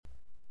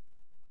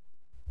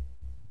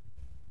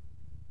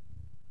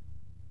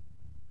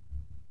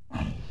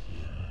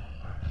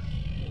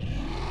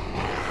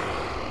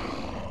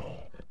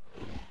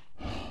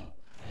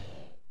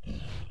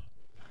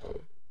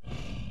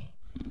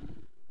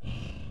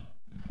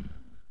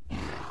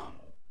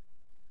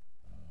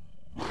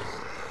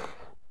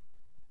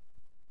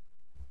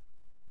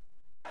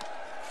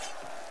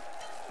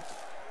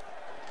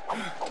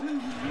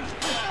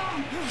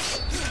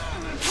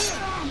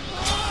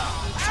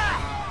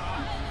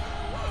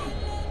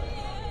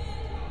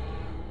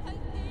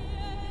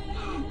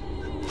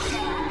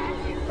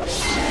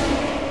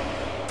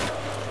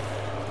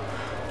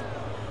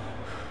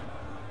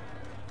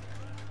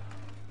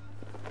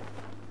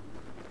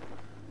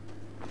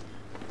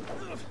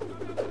Are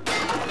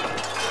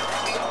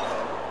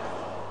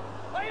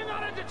you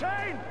not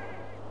entertained?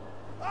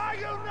 Are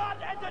you not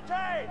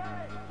entertained?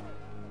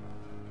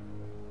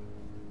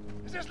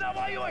 Is this not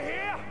why you are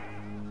here?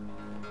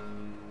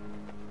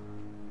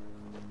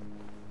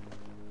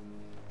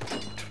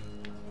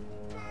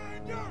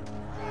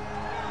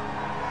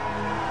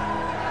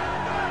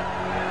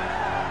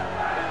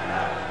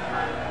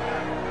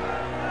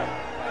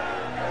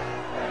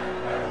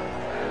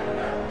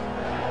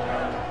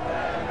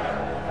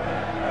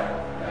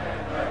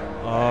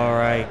 All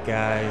right,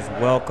 guys,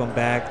 welcome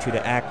back to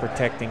the Act,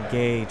 Protect,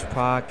 Engage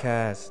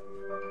podcast.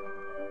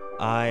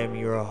 I am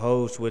your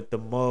host with the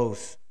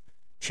most,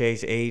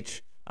 Chase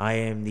H. I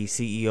am the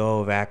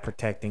CEO of Act,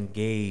 Protect,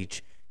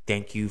 Engage.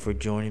 Thank you for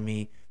joining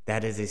me.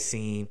 That is a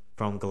scene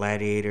from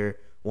Gladiator,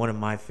 one of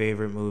my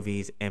favorite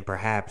movies, and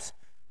perhaps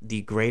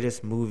the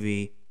greatest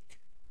movie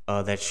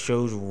that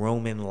shows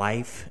Roman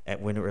life as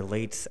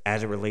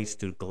it relates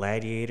to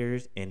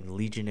gladiators and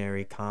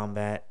legionary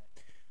combat.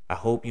 I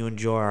hope you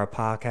enjoy our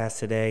podcast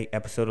today,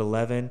 episode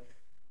 11,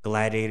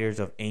 Gladiators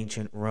of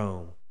Ancient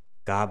Rome.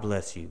 God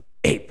bless you.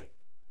 Ape.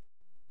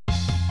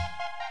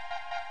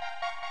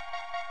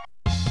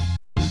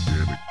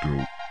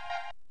 Anecdote.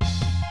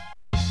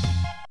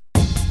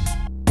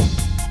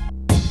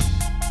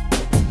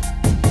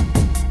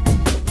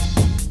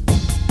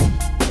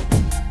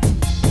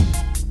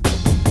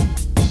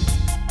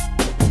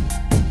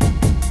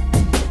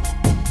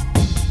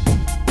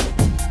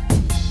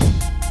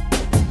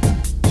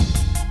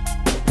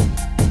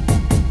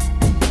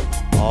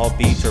 All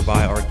beats are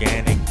by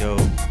Organic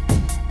Dope.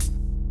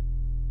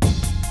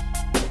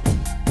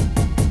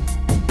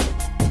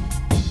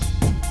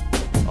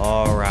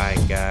 All right,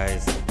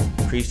 guys.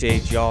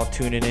 Appreciate y'all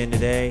tuning in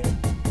today.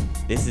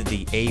 This is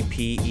the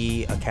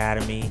APE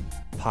Academy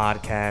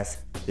podcast.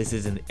 This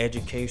is an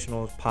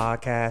educational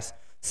podcast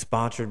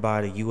sponsored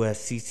by the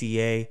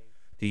USCCA,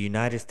 the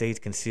United States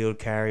Concealed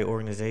Carry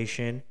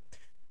Organization,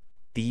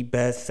 the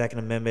best Second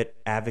Amendment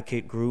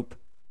advocate group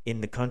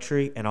in the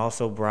country, and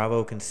also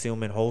Bravo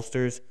Concealment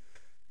Holsters.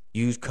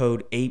 Use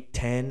code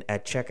 810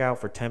 at checkout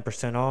for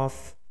 10%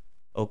 off.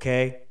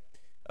 Okay?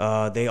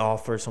 They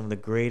offer some of the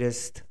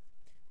greatest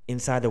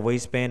inside the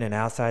waistband and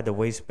outside the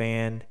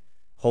waistband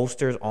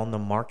holsters on the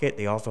market.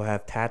 They also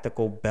have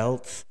tactical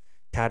belts,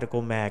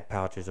 tactical mag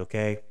pouches,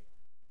 okay?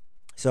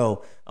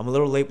 So I'm a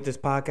little late with this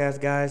podcast,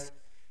 guys,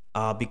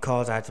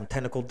 because I had some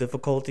technical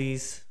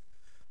difficulties.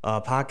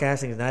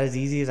 Podcasting is not as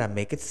easy as I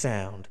make it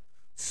sound.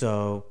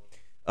 So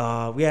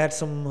we had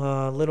some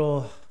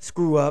little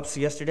screw-ups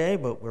yesterday,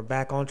 but we're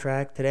back on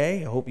track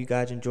today. I hope you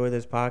guys enjoy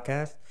this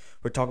podcast.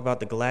 We're talking about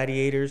the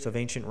gladiators of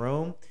ancient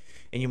Rome.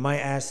 And you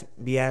might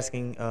be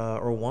asking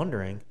or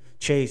wondering,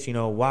 Chase,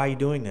 why are you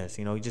doing this?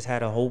 You just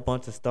had a whole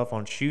bunch of stuff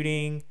on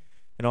shooting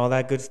and all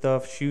that good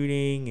stuff,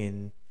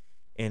 shooting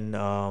and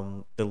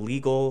the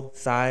legal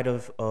side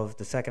of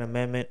the Second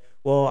Amendment.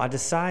 Well, I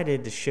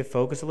decided to shift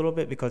focus a little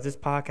bit because this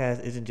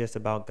podcast isn't just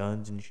about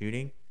guns and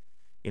shooting.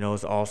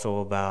 It's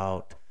also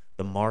about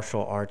the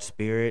martial arts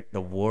spirit,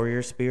 the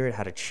warrior spirit,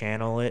 how to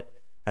channel it,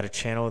 how to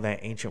channel that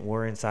ancient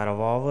warrior inside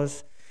of all of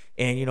us.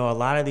 And, a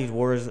lot of these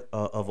warriors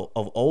of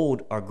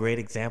old are great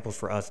examples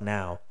for us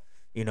now.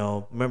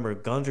 Remember,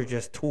 guns are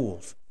just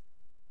tools.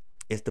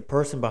 It's the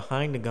person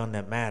behind the gun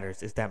that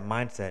matters. It's that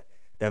mindset,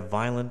 that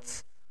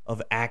violence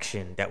of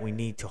action that we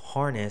need to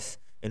harness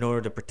in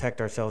order to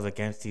protect ourselves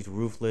against these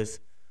ruthless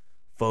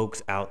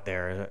folks out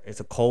there. It's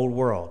a cold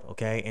world,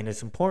 okay? And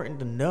it's important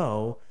to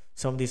know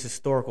some of these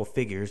historical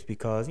figures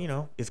because,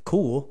 it's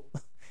cool.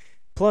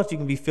 Plus, you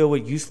can be filled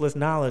with useless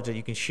knowledge that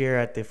you can share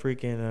at the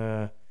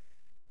freaking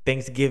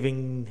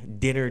Thanksgiving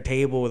dinner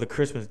table or the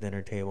Christmas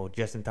dinner table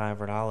just in time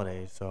for the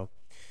holidays. So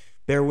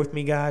bear with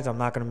me, guys. I'm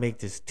not going to make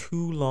this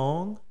too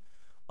long.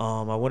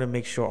 I want to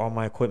make sure all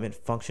my equipment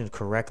functions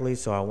correctly.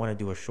 So I want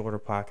to do a shorter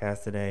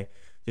podcast today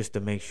just to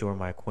make sure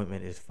my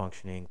equipment is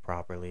functioning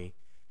properly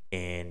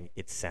and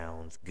it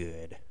sounds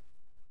good.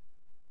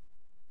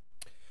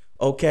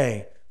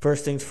 Okay,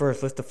 first things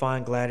first, let's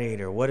define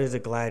gladiator. What is a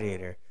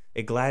gladiator?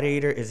 A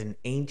gladiator is an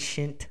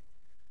ancient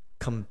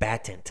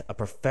combatant, a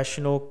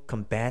professional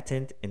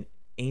combatant in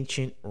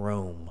ancient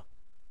Rome.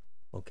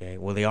 Okay,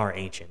 well, they are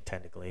ancient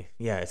technically.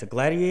 Yeah, it's a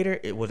gladiator.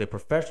 It was a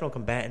professional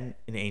combatant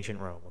in ancient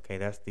Rome. Okay,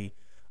 that's the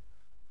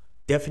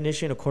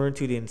definition according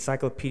to the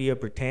Encyclopedia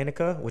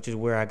Britannica, which is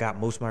where I got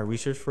most of my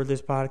research for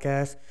this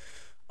podcast.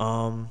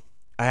 I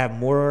have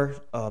more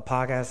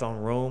podcasts on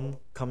Rome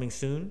coming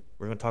soon.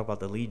 We're going to talk about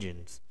the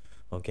legions,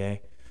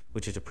 okay,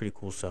 which is a pretty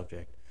cool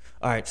subject.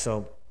 All right,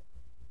 so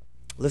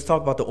let's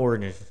talk about the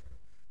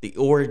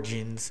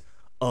origins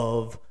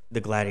of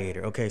the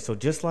gladiator. Okay, so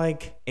just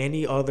like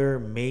any other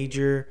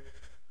major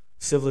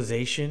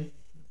civilization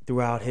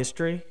throughout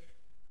history,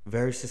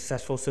 very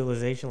successful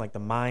civilization like the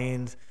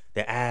Mayans,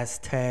 the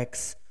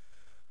Aztecs,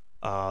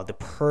 the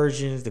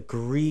Persians, the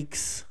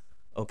Greeks,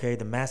 okay,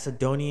 the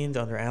Macedonians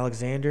under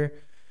Alexander,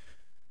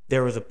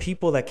 there was a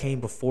people that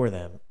came before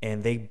them,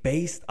 and they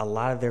based a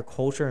lot of their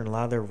culture and a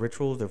lot of their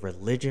rituals, their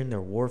religion,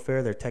 their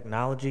warfare, their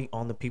technology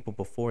on the people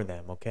before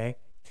them, okay?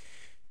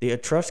 The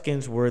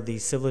Etruscans were the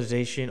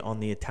civilization on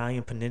the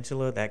Italian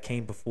peninsula that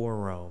came before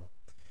Rome.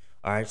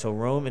 All right, so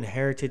Rome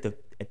inherited the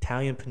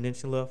Italian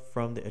peninsula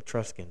from the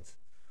Etruscans,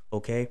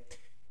 okay?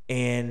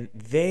 And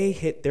they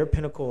hit their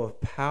pinnacle of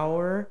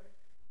power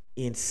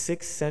in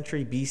 6th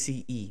century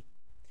BCE.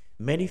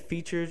 Many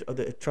features of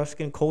the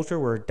Etruscan culture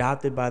were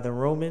adopted by the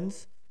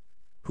Romans,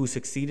 who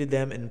succeeded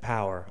them in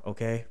power,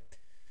 okay?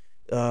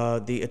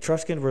 The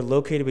Etruscans were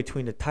located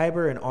between the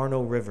Tiber and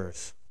Arno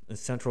rivers in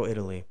central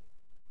Italy.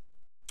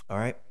 All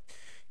right.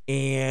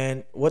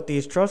 And what the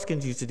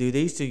Etruscans used to do,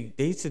 they used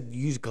to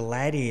use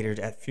gladiators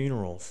at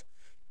funerals.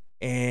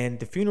 And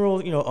the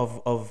funerals,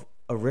 of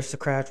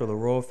aristocrats or the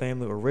royal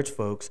family or rich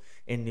folks.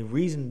 And the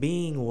reason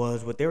being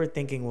was, what they were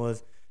thinking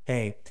was,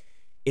 hey,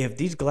 if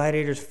these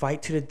gladiators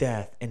fight to the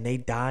death and they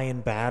die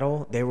in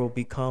battle, they will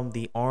become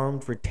the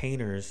armed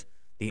retainers,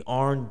 the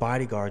armed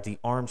bodyguards, the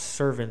armed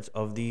servants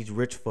of these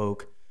rich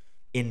folk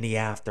in the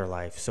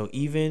afterlife. So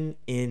even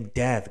in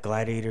death,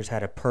 gladiators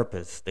had a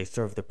purpose. They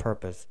served the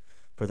purpose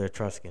for the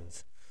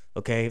Etruscans.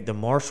 Okay, the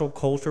martial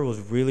culture was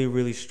really,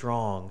 really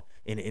strong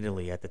in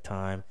Italy at the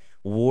time.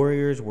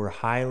 Warriors were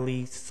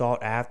highly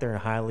sought after and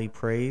highly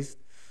praised.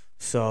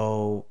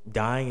 So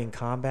dying in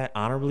combat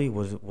honorably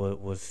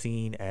was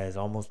seen as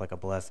almost like a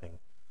blessing.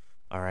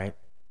 All right,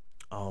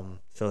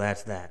 so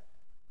that's that.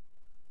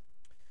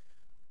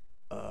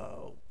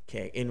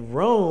 Okay, in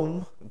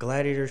Rome,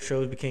 gladiator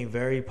shows became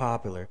very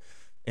popular.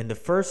 And the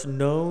first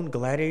known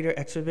gladiator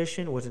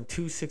exhibition was in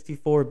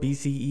 264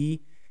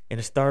 BCE, and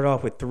it started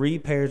off with 3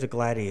 pairs of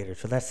gladiators.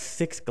 So that's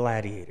 6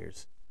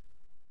 gladiators.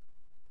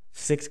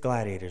 6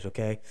 gladiators,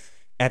 okay?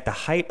 At the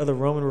height of the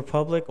Roman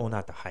Republic, well,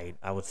 not the height,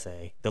 I would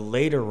say, the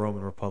later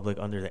Roman Republic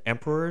under the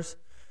emperors,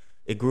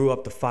 it grew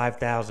up to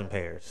 5,000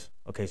 pairs.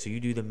 Okay, so you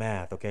do the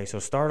math, okay? So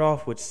start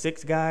off with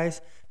 6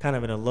 guys, kind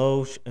of in a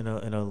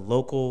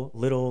local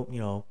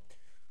little,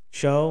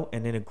 show,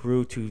 and then it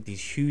grew to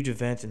these huge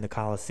events in the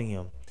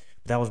Colosseum.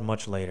 But that was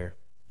much later.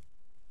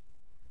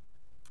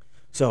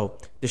 So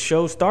the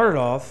show started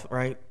off,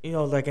 right,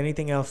 like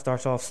anything else,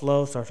 starts off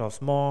slow, starts off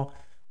small,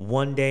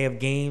 1 day of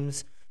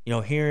games.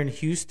 Here in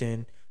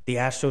Houston, the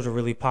Astros are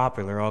really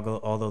popular,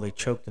 although they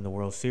choked in the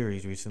World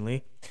Series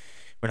recently.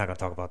 We're not going to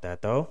talk about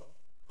that, though.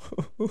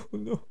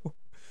 No.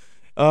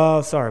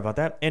 Sorry about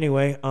that.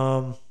 Anyway,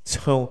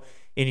 so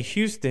in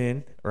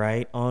Houston,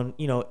 right, on,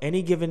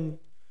 any given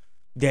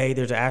day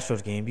there's an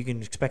Astros game, you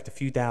can expect a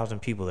few thousand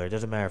people there. It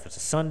doesn't matter if it's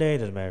a Sunday, it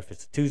doesn't matter if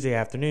it's a Tuesday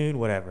afternoon,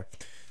 whatever.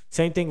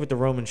 Same thing with the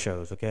Roman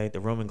shows, okay? The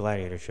Roman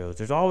gladiator shows.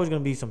 There's always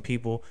going to be some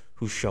people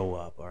who show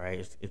up, all right?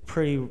 It's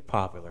pretty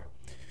popular.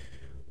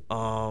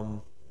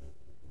 And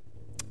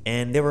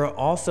they were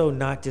also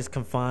not just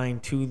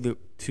confined to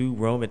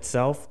Rome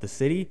itself, the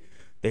city.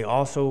 They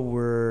also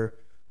were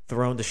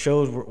thrown. The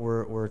shows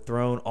were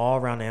thrown all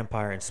around the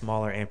empire in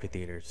smaller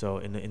amphitheaters. So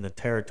in the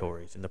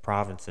territories, in the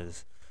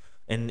provinces.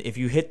 And if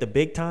you hit the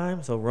big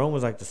time, so Rome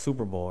was like the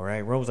Super Bowl, right?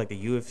 Rome was like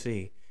the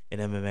UFC in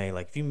MMA.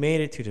 Like if you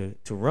made it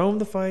to Rome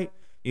to fight,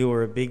 you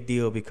were a big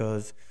deal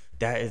because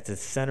that is the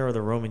center of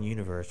the Roman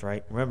universe,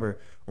 right? Remember,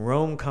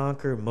 Rome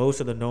conquered most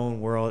of the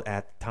known world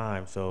at the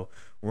time. So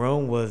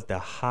Rome was the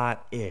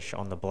hot-ish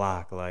on the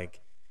block.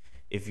 Like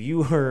if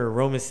you were a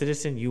Roman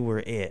citizen, you were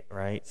it,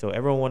 right? So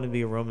everyone wanted to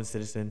be a Roman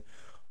citizen.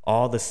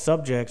 All the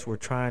subjects were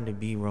trying to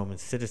be Roman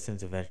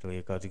citizens eventually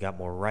because you got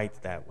more rights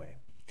that way.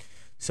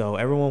 So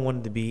everyone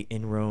wanted to be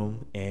in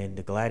Rome, and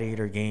the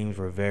gladiator games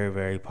were very,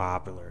 very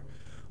popular.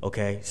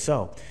 Okay,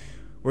 so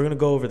we're going to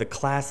go over the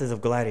classes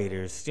of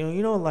gladiators.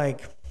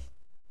 Like,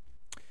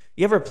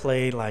 you ever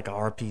played like an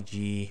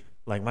RPG?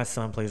 Like my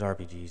son plays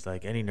RPGs.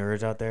 Like any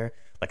nerds out there,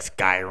 like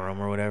Skyrim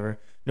or whatever.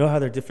 You know how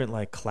there are different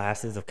like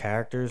classes of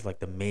characters, like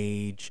the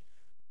mage,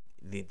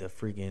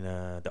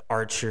 the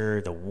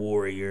archer, the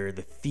warrior,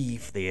 the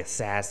thief, the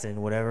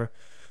assassin, whatever.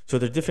 So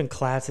there's different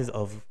classes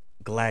of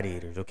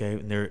gladiators, okay?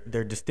 And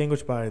they're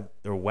distinguished by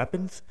their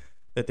weapons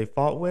that they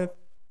fought with.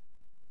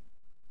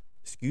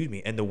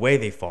 And the way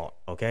they fought,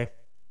 okay?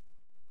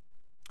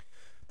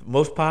 The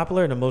most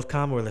popular and the most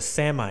common were the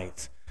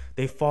Samnites.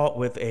 They fought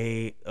with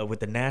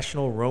the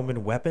national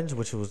Roman weapons,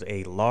 which was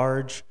a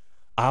large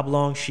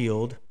oblong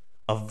shield,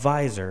 a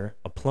visor,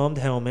 a plumed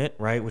helmet,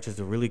 right, which is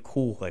a really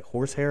cool like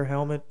horsehair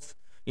helmets,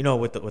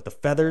 with the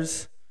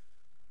feathers,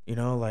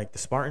 like the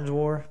Spartans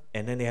wore,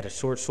 and then they had a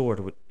short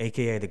sword,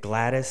 aka the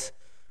gladius,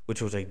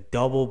 which was a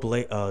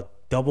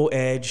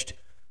double-edged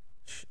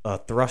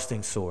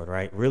thrusting sword,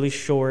 right? Really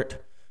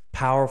short,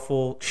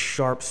 powerful,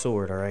 sharp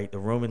sword, all right? The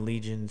Roman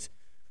legions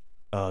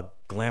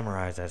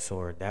glamorized that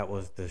sword. That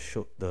was the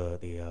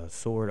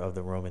sword of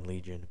the Roman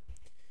legion.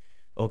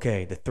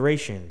 Okay, the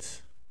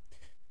Thracians.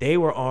 They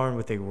were armed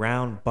with a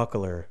round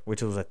buckler,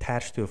 which was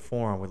attached to a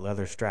forearm with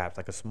leather straps,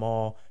 like a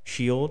small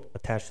shield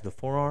attached to the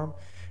forearm.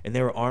 And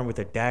they were armed with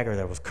a dagger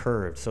that was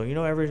curved. So,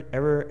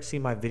 ever see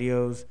my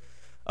videos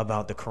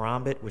about the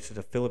karambit, which is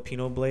a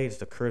Filipino blade? It's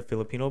the curved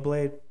Filipino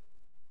blade.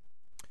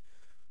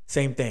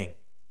 Same thing.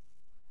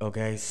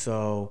 Okay,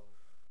 so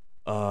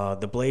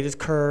the blade is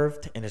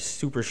curved and it's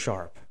super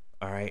sharp.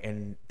 All right,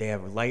 and they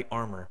have light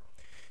armor.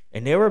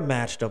 And they were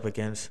matched up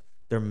against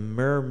They're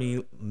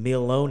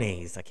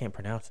myrmillones. I can't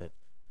pronounce it.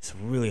 It's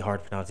really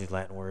hard to pronounce these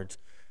Latin words.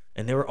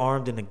 And they were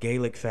armed in the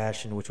Gallic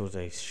fashion, which was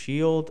a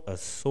shield, a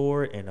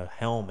sword, and a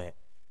helmet.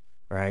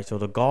 Right? So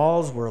the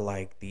Gauls were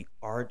like the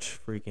arch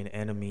freaking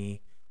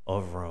enemy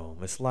of Rome.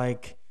 It's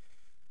like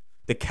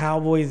the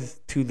Cowboys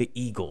to the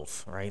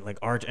Eagles, right? Like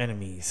arch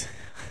enemies.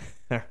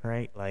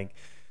 Right? Like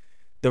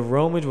the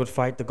Romans would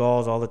fight the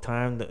Gauls all the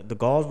time. The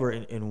Gauls were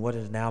in what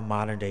is now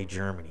modern day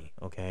Germany,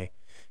 okay?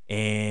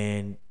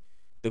 And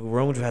the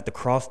Romans would have to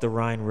cross the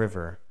Rhine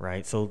River,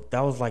 right? So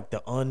that was like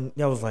that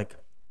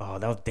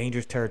was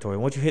dangerous territory.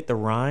 Once you hit the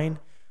Rhine,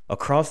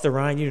 across the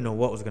Rhine, you didn't know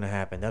what was going to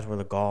happen. That's where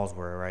the Gauls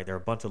were, right? They're a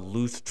bunch of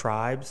loose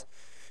tribes.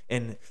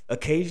 And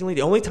occasionally,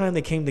 the only time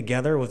they came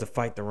together was to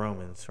fight the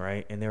Romans,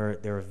 right? And they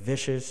were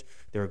vicious.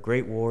 They were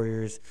great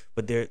warriors.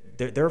 But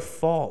their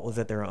fault was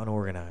that they were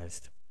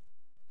unorganized.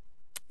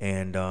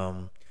 And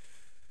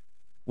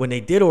when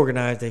they did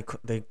organize,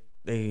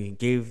 they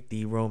gave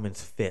the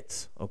Romans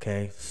fits,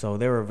 okay? So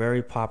they were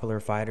very popular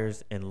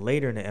fighters. And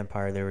later in the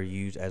empire, they were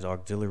used as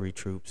auxiliary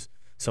troops,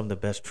 some of the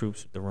best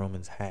troops the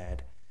Romans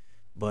had.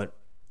 But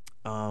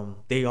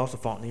they also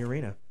fought in the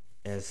arena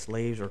as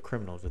slaves or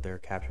criminals that they were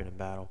captured in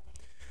battle.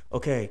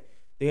 Okay,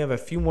 they have a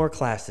few more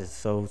classes,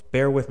 so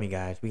bear with me,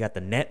 guys. We got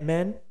the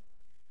netmen,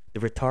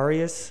 the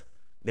retiarius.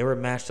 They were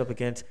matched up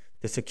against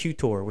the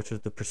secutor, which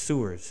was the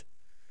pursuers.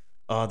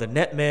 The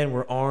netmen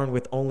were armed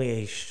with only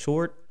a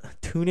short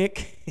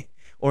tunic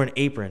or an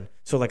apron,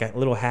 so like a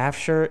little half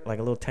shirt, like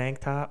a little tank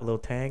top, a little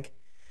tank.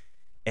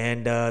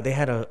 And they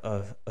had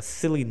a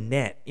silly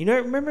net. You know,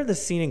 remember the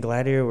scene in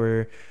Gladiator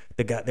where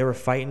they were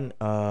fighting,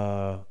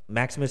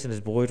 Maximus and his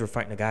boys were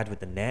fighting the guys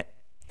with the net?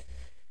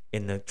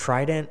 In the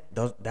trident,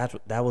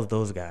 that was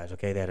those guys,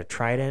 okay? They had a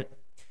trident.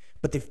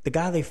 But the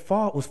guy they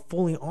fought was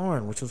fully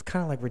armed, which was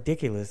kind of like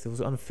ridiculous. It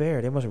was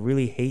unfair. They must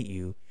really hate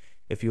you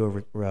if you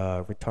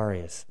were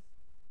retiarius.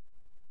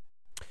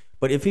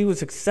 But if he was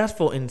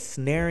successful in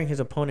snaring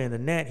his opponent in the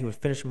net, he would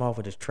finish him off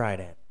with his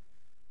trident.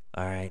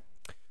 All right.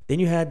 Then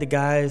you had the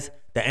guys,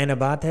 the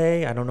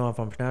Anabate. I don't know if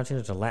I'm pronouncing it.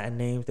 It's a Latin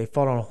name. They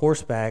fought on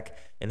horseback,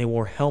 and they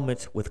wore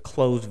helmets with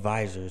closed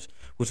visors,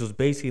 which was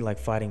basically like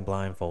fighting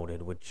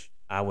blindfolded, which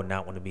I would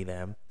not want to be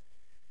them.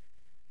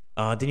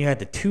 Then you had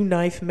the two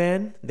knife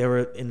men. They were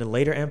in the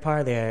later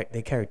empire.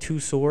 They carried two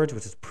swords,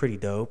 which is pretty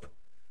dope.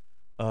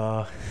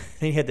 Then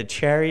you had the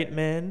chariot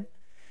men,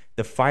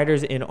 the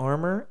fighters in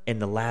armor,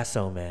 and the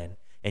lasso men.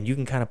 And you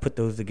can kind of put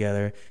those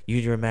together.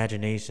 Use your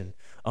imagination.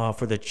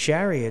 For the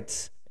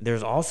chariots,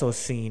 there's also a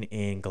scene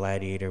in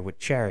Gladiator with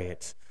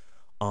chariots.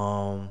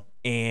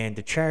 And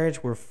the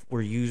chariots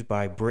were used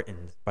by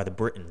the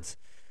Britons.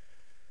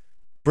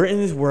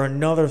 Britons were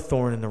another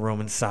thorn in the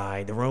Roman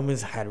side. The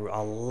Romans had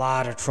a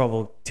lot of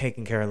trouble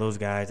taking care of those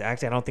guys.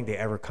 Actually, I don't think they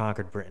ever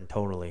conquered Britain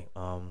totally.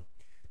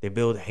 They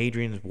built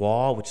Hadrian's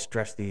Wall, which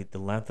stretched the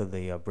length of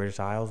the British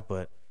Isles,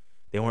 but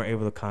they weren't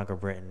able to conquer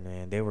Britain,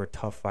 man. They were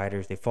tough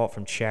fighters. They fought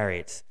from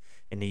chariots,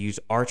 and they used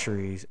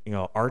archers,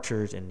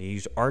 and they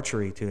used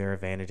archery to their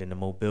advantage and the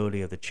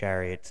mobility of the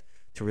chariots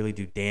to really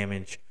do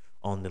damage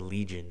on the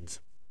legions.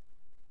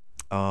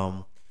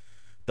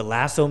 The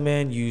lasso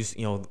men use,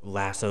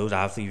 lassos.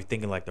 Obviously, you're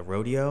thinking like the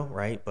rodeo,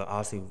 right? But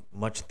obviously,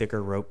 much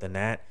thicker rope than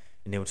that.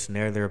 And they would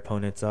snare their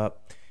opponents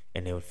up,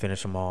 and they would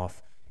finish them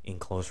off in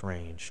close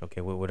range,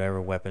 okay, with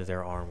whatever weapons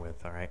they're armed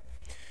with, all right?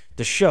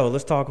 The show.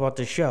 Let's talk about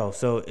the show.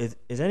 So is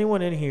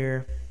anyone in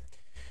here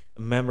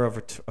a member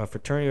of a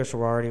fraternity or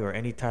sorority or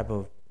any type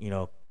of,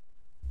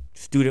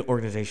 student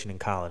organization in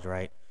college,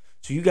 right?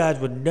 So you guys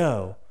would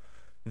know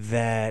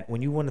that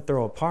when you want to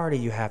throw a party,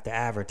 you have to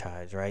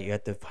advertise, right? You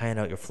have to hand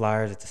out your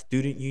flyers at the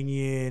student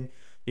union.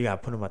 You got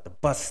to put them at the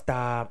bus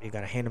stop. You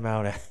got to hand them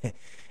out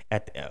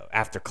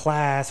after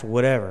class,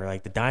 whatever,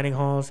 like the dining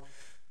halls.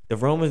 The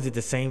Romans did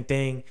the same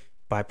thing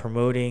by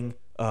promoting,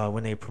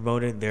 when they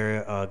promoted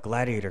their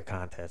gladiator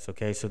contests,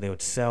 okay? So they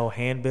would sell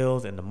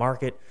handbills in the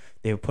market.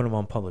 They would put them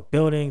on public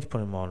buildings, put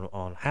them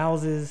on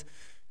houses.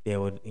 They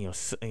would,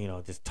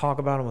 just talk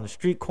about them on the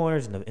street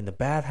corners, in the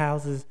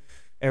bathhouses,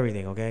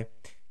 everything, okay?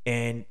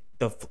 And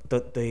the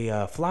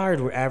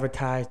flyers were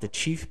advertised the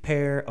chief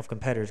pair of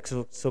competitors.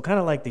 So kind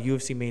of like the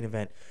UFC main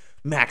event,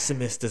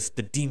 Maximus,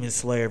 the Demon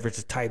Slayer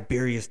versus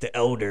Tiberius the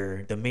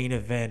Elder, the main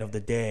event of the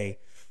day.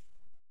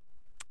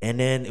 And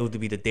then it would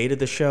be the date of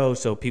the show,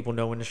 so people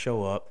know when to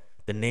show up.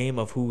 The name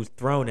of who's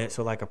thrown it,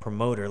 so like a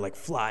promoter, like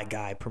Fly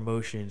Guy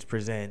Promotions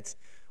presents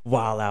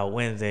Wild Out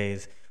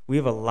Wednesdays. We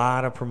have a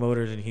lot of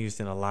promoters in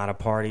Houston, a lot of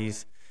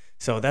parties.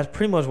 So that's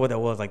pretty much what that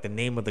was, like the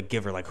name of the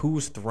giver, like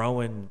who's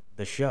throwing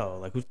the show,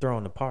 like who's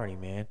throwing the party,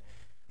 man.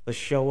 Let's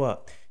show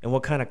up. And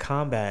what kind of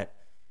combat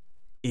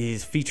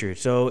is featured.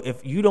 So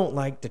if you don't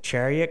like the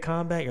chariot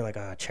combat, you're like,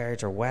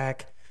 chariots are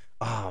whack.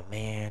 Oh,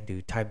 man,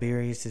 dude,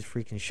 Tiberius'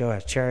 freaking show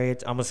has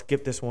chariots. I'm going to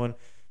skip this one,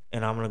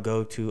 and I'm going to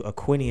go to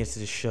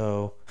Aquinius'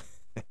 show,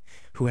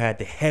 who had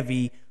the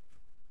heavy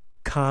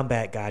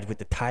combat guys with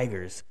the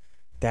tigers.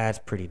 That's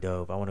pretty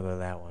dope. I want to go to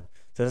that one.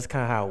 So that's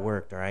kind of how it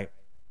worked, all right?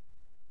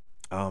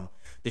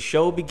 The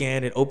show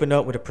began. It opened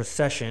up with a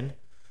procession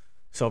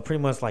So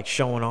pretty much like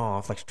showing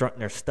off, like strutting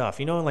their stuff.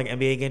 You know, in like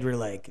NBA games where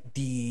like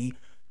the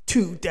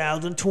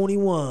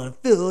 2021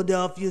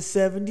 Philadelphia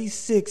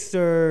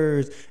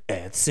 76ers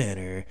at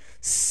center,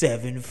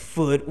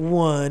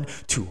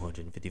 7'1",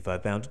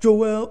 255 pounds,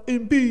 Joel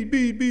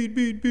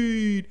Embiid,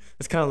 beat.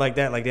 It's kind of like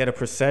that. Like they had a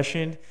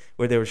procession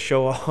where they would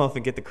show off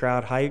and get the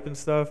crowd hype and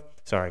stuff.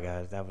 Sorry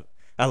guys,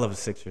 I love the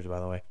Sixers, by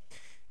the way.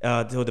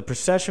 So the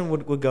procession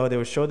would go. They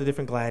would show the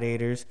different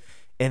gladiators,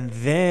 and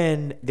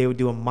then they would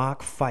do a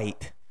mock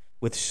fight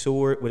with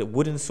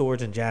wooden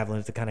swords and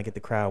javelins to kind of get the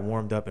crowd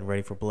warmed up and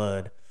ready for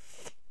blood.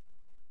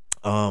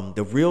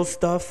 The real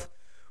stuff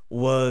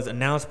was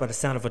announced by the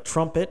sound of a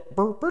trumpet.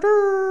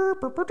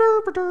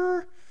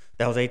 That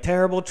was a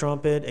terrible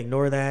trumpet.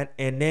 Ignore that.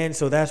 And then,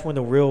 so that's when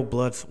the real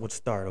blood would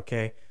start,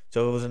 okay?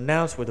 So it was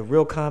announced where the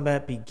real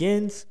combat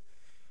begins.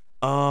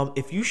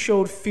 If you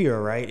showed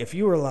fear, right? If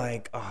you were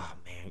like, oh,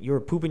 man, you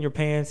were pooping your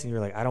pants and you're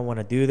like, I don't want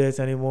to do this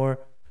anymore.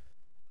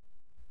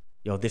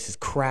 Yo, this is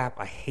crap.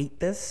 I hate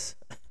this.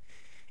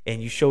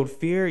 And you showed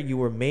fear, you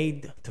were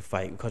made to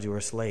fight because you were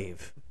a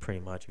slave, pretty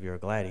much, if you're a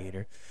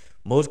gladiator.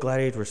 Most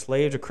gladiators were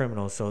slaves or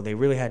criminals, so they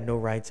really had no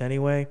rights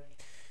anyway.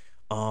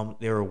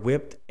 They were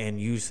whipped and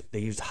they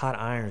used hot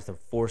irons to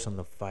force them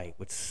to fight,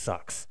 which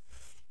sucks.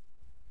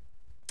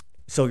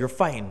 So you're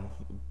fighting,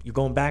 you're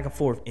going back and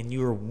forth, and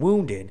you're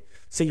wounded.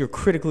 Say you're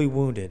critically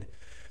wounded.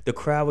 The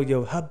crowd would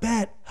go,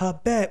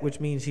 habet, which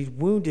means he's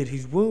wounded,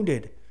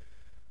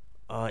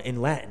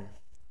 in Latin.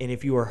 And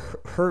if you were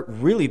hurt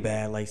really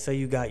bad, like say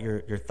you got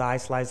your thigh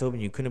sliced open,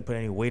 you couldn't put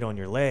any weight on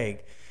your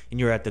leg, and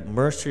you're at the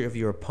mercy of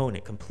your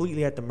opponent,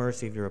 completely at the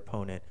mercy of your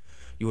opponent,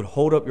 you would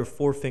hold up your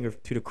forefinger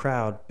to the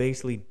crowd,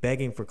 basically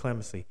begging for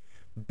clemency,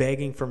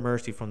 begging for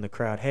mercy from the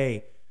crowd.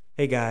 Hey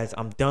guys,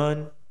 I'm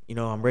done.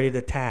 I'm ready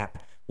to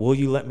tap. Will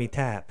you let me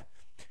tap?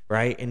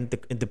 Right? And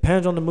it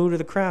depends on the mood of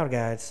the crowd,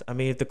 guys. I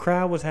mean, if the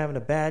crowd was having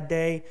a bad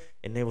day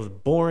and it was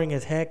boring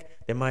as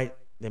heck, they might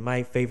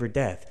favor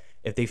death.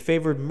 If they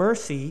favored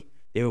mercy,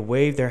 they would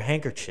wave their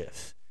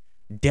handkerchiefs.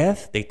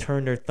 Death, they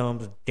turn their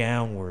thumbs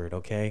downward,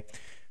 okay?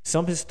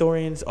 Some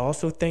historians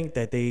also think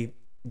that they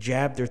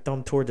jabbed their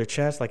thumb toward their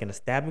chest, like in a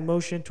stabbing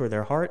motion toward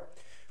their heart.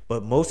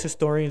 But most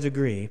historians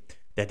agree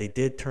that they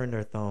did turn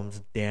their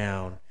thumbs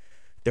down.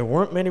 There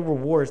weren't many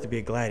rewards to be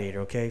a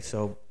gladiator, okay?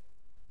 So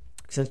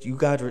since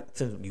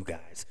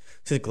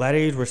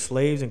gladiators were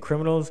slaves and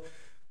criminals,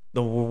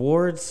 the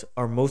rewards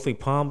are mostly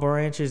palm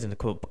branches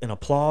and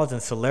applause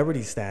and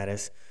celebrity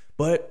status.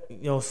 But,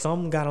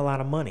 some got a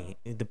lot of money.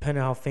 It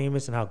depended on how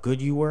famous and how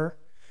good you were.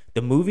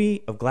 The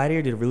movie of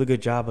Gladiator did a really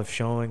good job of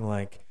showing,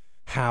 like,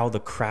 how the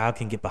crowd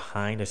can get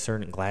behind a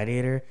certain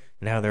gladiator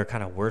and how they're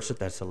kind of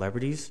worshipped as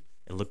celebrities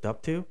and looked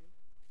up to.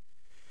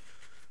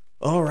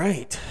 All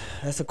right.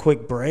 That's a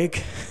quick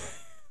break.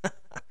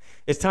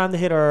 It's time to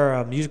hit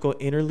our musical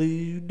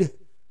interlude.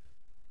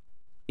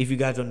 If you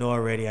guys don't know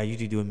already, I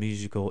usually do a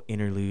musical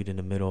interlude in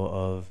the middle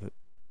of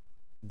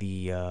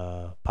the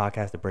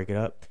podcast to break it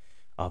up.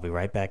 I'll be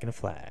right back in a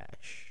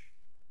flash.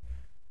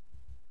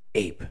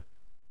 Ape.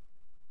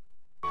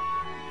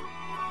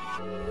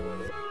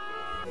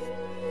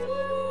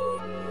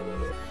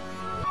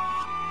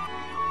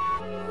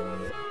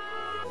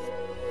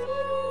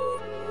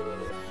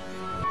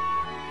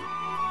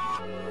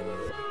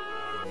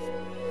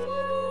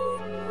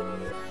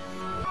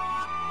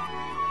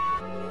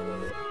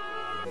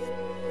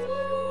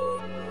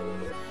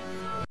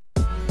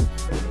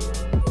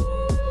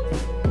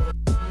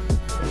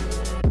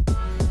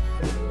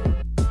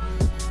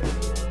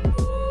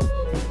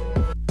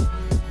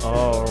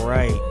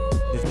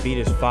 Beat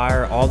is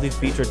fire. All these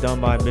beats are done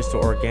by Mr.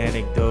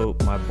 Organic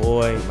Dope, my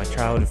boy, my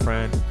childhood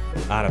friend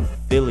out of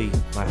Philly,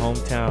 my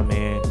hometown,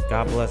 man.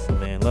 God bless him,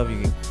 man. Love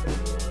you.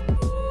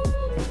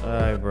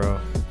 Alright,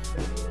 bro.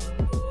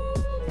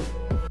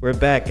 We're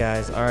back,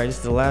 guys. Alright, this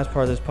is the last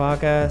part of this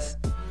podcast.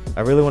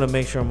 I really want to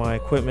make sure my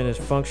equipment is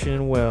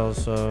functioning well,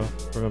 so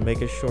we're gonna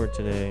make it short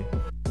today.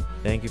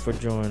 Thank you for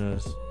joining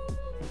us.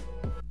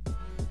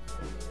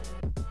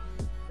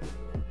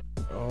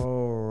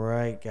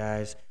 Alright,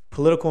 guys.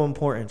 Political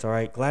importance, all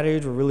right?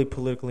 Gladiators were really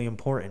politically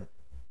important.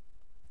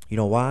 You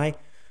know why?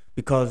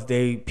 Because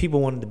people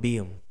wanted to be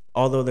them.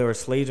 Although they were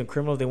slaves and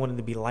criminals, they wanted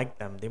to be like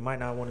them. They might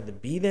not wanted to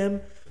be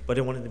them, but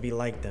they wanted to be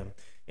like them.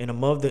 And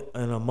among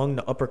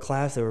the upper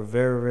class, they were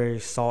very, very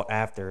sought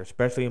after,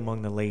 especially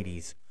among the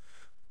ladies.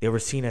 They were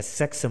seen as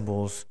sex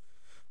symbols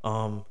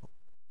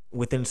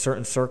within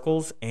certain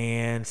circles.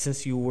 And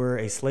since you were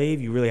a slave,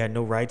 you really had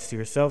no rights to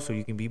yourself, so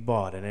you can be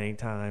bought at any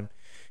time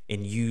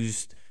and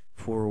used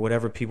for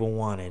whatever people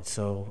wanted.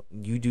 So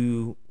you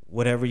do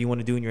whatever you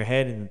want to do in your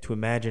head, and to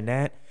imagine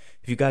that.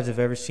 If you guys have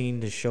ever seen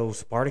the show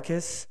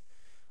Spartacus,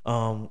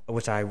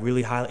 which I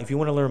really highlight, if you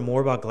want to learn more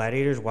about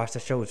gladiators, watch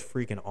the show. It's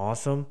freaking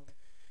awesome.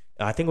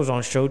 I think it was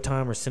on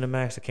Showtime or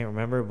Cinemax. I can't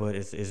remember, but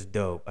it's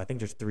dope. I think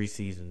there's 3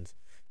 seasons,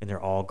 and they're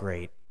all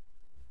great.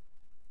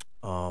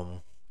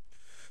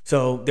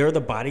 So they're the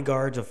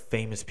bodyguards of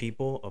famous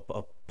people,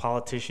 of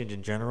politicians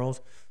and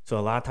generals. So a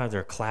lot of times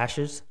there are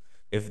clashes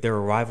if there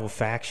are rival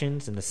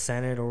factions in the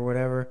Senate or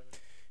whatever.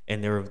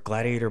 and there were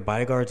gladiator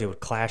bodyguards. They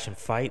would clash and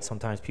fight.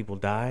 Sometimes people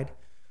died.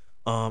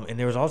 And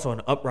there was also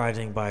an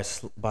uprising by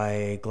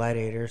a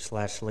gladiator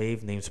 /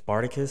 slave named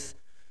Spartacus.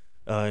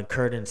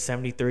 Occurred in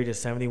 73 to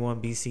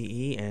 71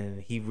 BCE,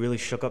 and he really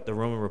shook up the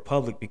Roman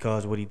Republic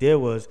because what he did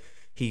was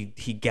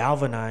he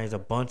galvanized a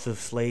bunch of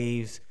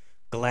slaves,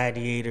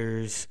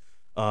 gladiators,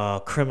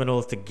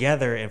 criminals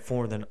together and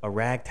formed a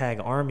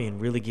ragtag army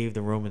and really gave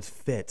the Romans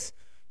fits.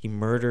 He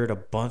murdered a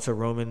bunch of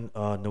Roman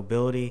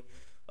nobility,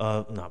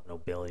 not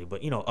nobility,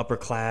 but upper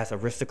class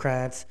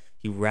aristocrats.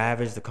 He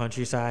ravaged the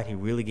countryside. He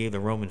really gave the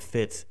Roman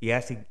fits. He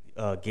actually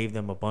gave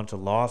them a bunch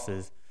of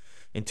losses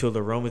until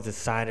the Romans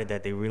decided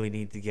that they really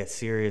needed to get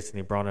serious, and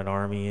they brought an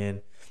army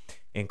in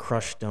and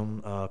crushed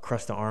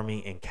the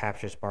army and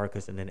captured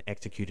Spartacus and then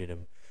executed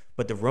him.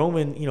 But the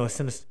Roman,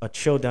 sent a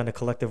chill down the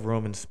collective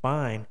Roman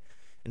spine,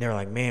 and they were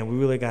like, man, we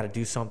really got to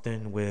do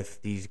something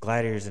with these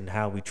gladiators and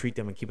how we treat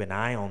them and keep an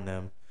eye on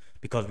them,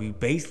 because we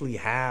basically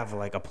have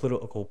like a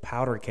political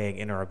powder keg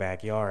in our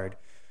backyard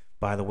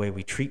by the way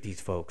we treat these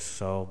folks.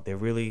 So they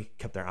really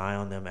kept their eye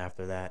on them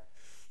after that.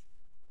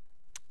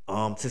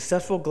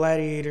 Successful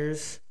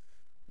gladiators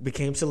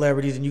became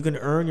celebrities, and you can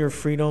earn your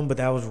freedom, but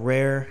that was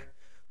rare.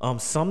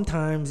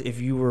 Sometimes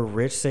if you were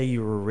rich, say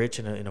you were rich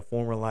in a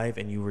former life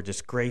and you were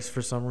disgraced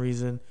for some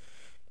reason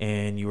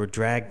and you were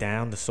dragged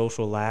down the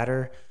social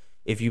ladder,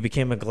 if you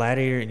became a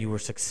gladiator and you were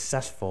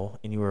successful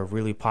and you were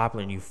really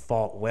popular and you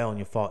fought well and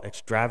you fought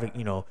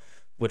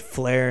with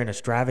flair and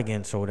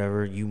extravagance or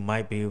whatever, you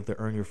might be able to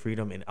earn your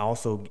freedom and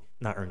also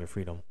not earn your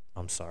freedom.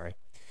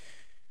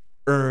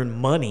 Earn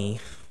money,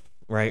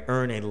 right?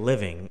 Earn a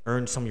living,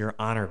 earn some of your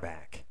honor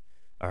back.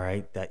 All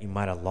right, that you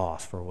might have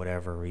lost for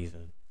whatever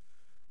reason.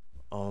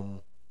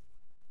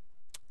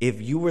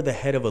 If you were the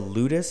head of a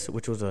ludus,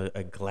 which was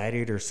a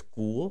gladiator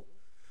school,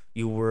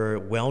 you were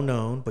well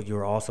known, but you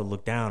were also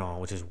looked down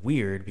on, which is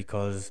weird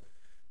because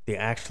they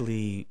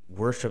actually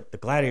worshipped the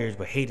gladiators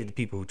but hated the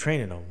people who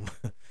trained them.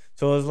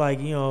 So it was like,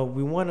 we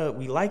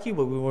like you,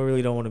 but we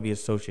really don't want to be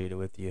associated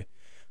with you.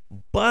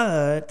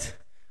 But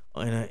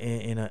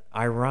in an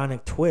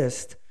ironic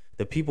twist,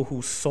 the people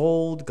who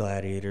sold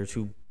gladiators,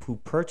 who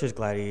purchased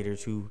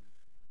gladiators, who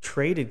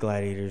traded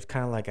gladiators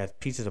kind of like as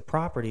pieces of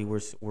property,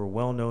 were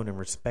well-known and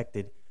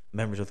respected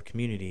members of the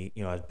community,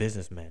 as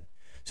businessmen.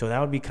 So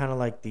that would be kind of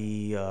like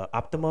the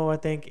Optimo, I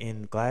think,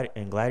 in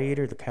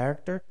Gladiator, the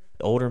character,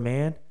 the older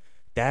man.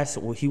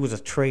 He was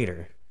a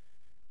trader.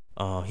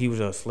 He was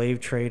a slave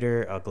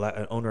trader,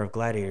 an owner of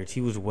gladiators.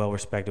 He was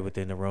well-respected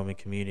within the Roman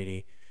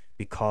community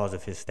because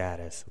of his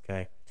status,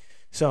 okay?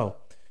 So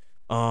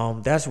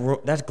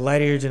that's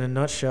Gladiators in a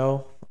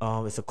nutshell.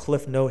 It's a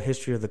Cliff Note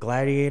history of the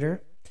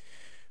gladiator.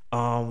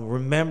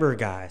 Remember,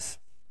 guys,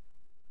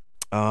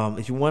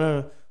 if you want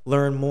to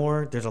learn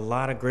more, there's a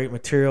lot of great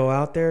material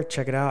out there.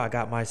 Check it out. I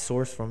got my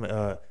source from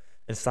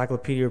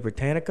Encyclopedia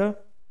Britannica.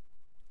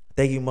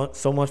 Thank you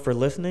so much for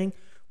listening.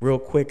 Real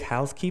quick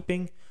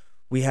housekeeping.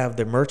 We have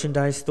the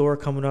merchandise store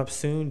coming up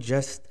soon.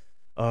 It's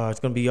going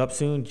to be up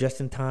soon,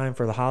 just in time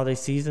for the holiday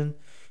season.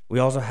 We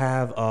also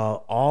have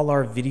all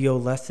our video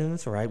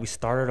lessons, right? We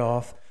started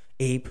off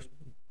Ape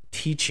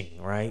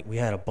teaching, right? We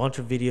had a bunch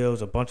of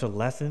videos, a bunch of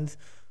lessons.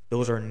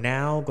 Those are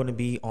now going to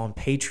be on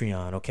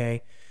Patreon,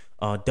 okay?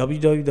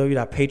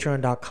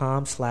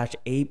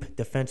 www.patreon.com/Ape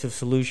Defensive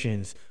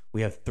Solutions.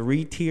 We have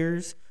 3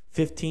 tiers,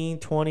 15,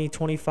 20,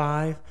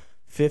 25,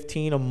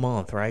 15 a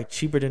month, right?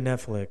 Cheaper than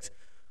Netflix.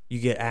 You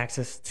get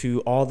access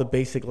to all the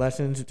basic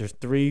lessons. There's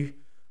 3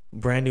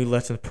 brand new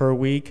lessons per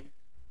week.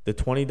 The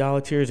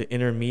 $20 tier is an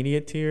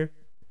intermediate tier.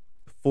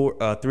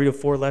 3 to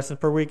 4 lessons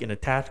per week. And the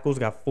tacticals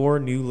got 4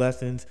 new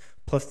lessons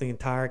plus the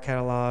entire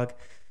catalog.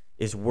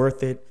 Is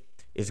worth it.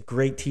 It's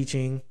great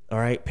teaching. All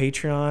right.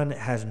 Patreon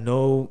has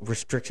no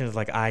restrictions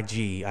like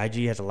IG.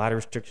 IG has a lot of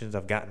restrictions.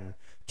 I've gotten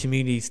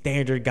community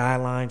standard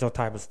guidelines, all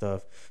type of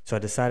stuff. So I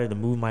decided to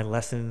move my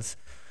lessons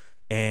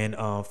and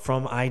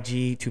from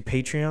IG to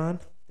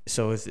Patreon.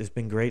 So it's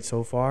been great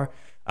so far.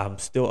 I'm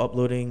still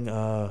uploading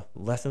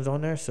lessons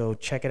on there. So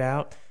check it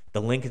out.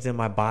 The link is in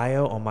my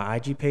bio on my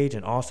IG page,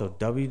 and also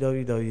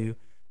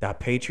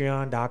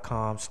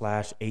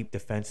www.patreon.com/Ape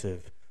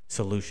Defensive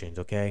Solutions.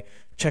 Okay,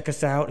 check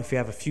us out. If you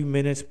have a few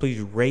minutes, please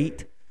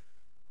rate,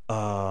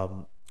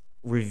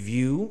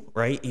 review.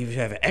 Right, if you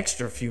have an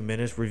extra few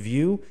minutes,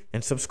 review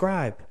and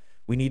subscribe.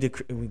 We need to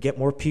get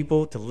more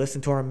people to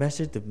listen to our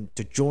message,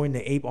 to join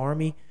the Ape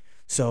Army.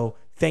 So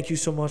thank you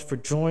so much for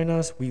joining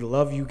us. We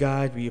love you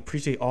guys. We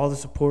appreciate all the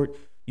support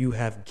you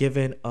have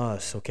given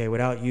us. Okay,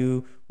 without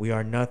you, we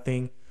are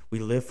nothing. We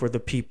live for the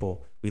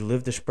people. We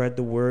live to spread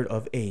the word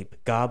of Ape.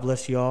 God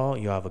bless y'all.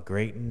 You have a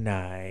great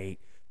night.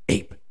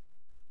 Ape.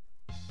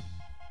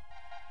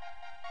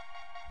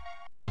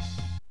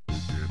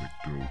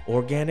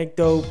 Organic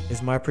Dope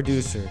is my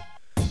producer.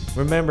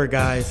 Remember,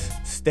 guys,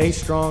 stay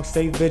strong,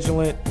 stay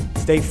vigilant,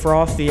 stay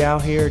frosty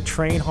out here.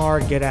 Train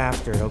hard, get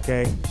after it,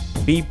 okay?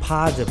 Be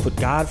positive. Put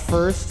God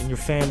first and your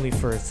family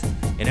first,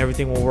 and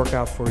everything will work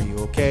out for you,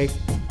 okay?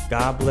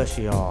 God bless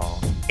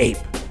y'all. Ape.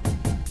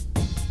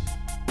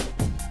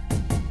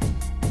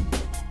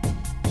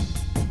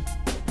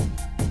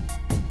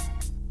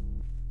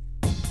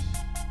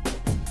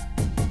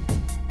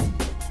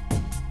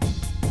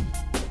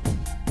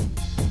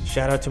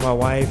 Shout out to my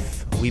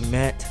wife. We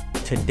met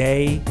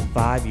today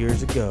 5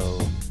 years ago.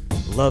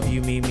 Love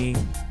you, Mimi.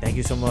 Thank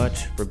you so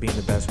much for being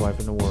the best wife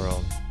in the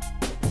world.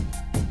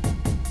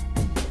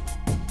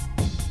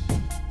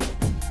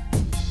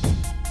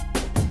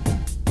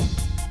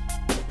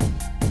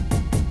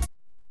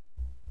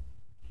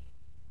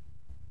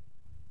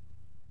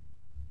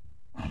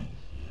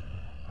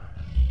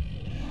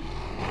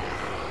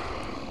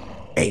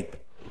 Ape.